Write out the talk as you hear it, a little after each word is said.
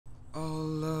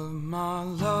All of my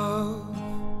love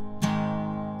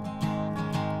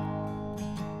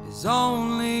is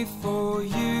only for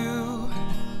you,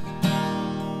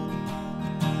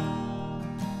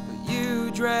 but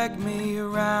you drag me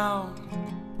around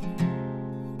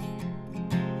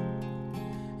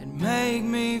and make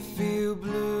me feel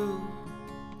blue.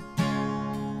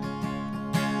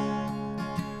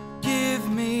 Give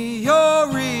me your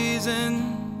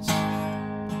reasons,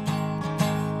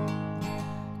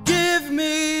 give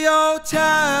me your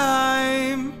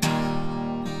time,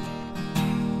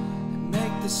 and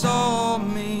make this all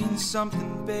mean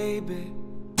something, baby,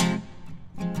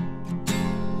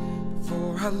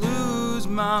 before I lose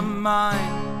my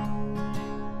mind.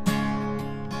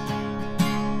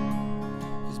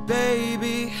 'Cause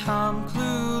baby, I'm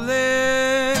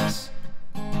clueless,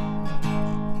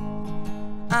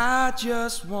 I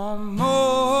just want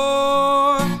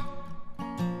more.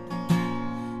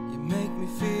 You make me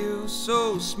feel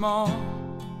so small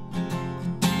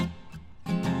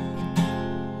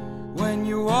when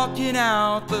you're walking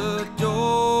out the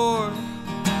door.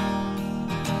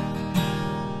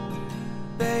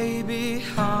 Baby,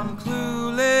 I'm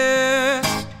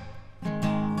clueless,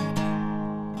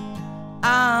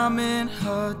 I'm in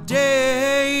her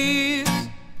daze,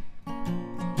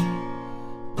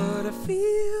 but I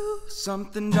feel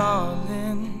something,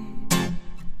 darling,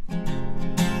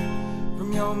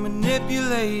 from your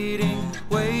manipulating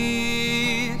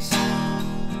ways.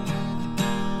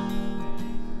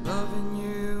 Loving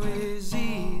you is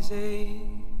easy,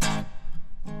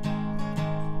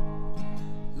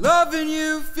 loving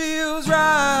you feels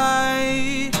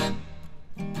right,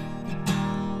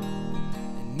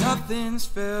 and nothing's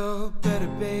felt better,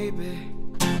 baby,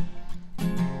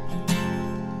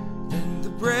 than the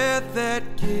breath that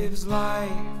gives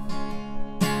life.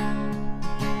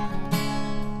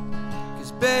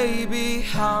 'Cause baby,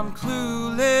 I'm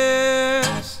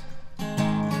clueless,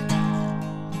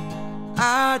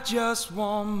 I just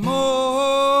want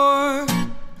more.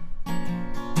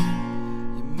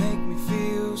 You make me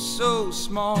feel so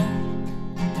small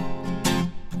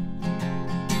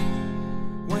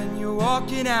when you're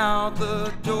walking out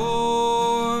the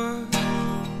door.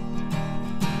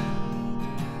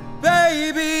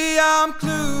 Baby, I'm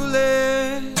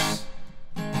clueless,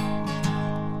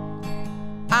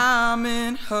 I'm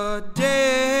in her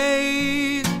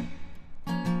daze,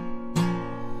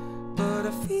 but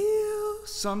I feel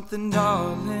something,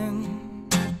 darling,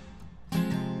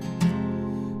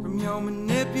 from your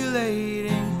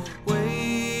manipulating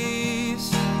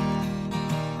ways.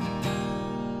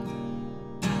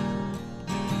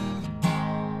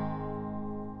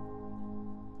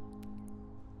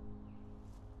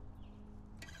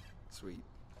 Sweet.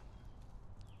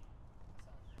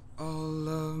 All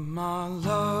of my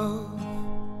love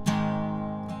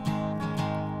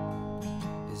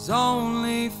is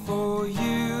only for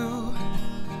you,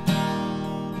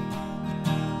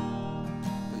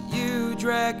 but you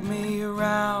drag me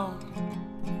around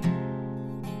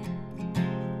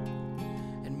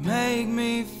and make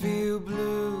me feel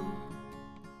blue.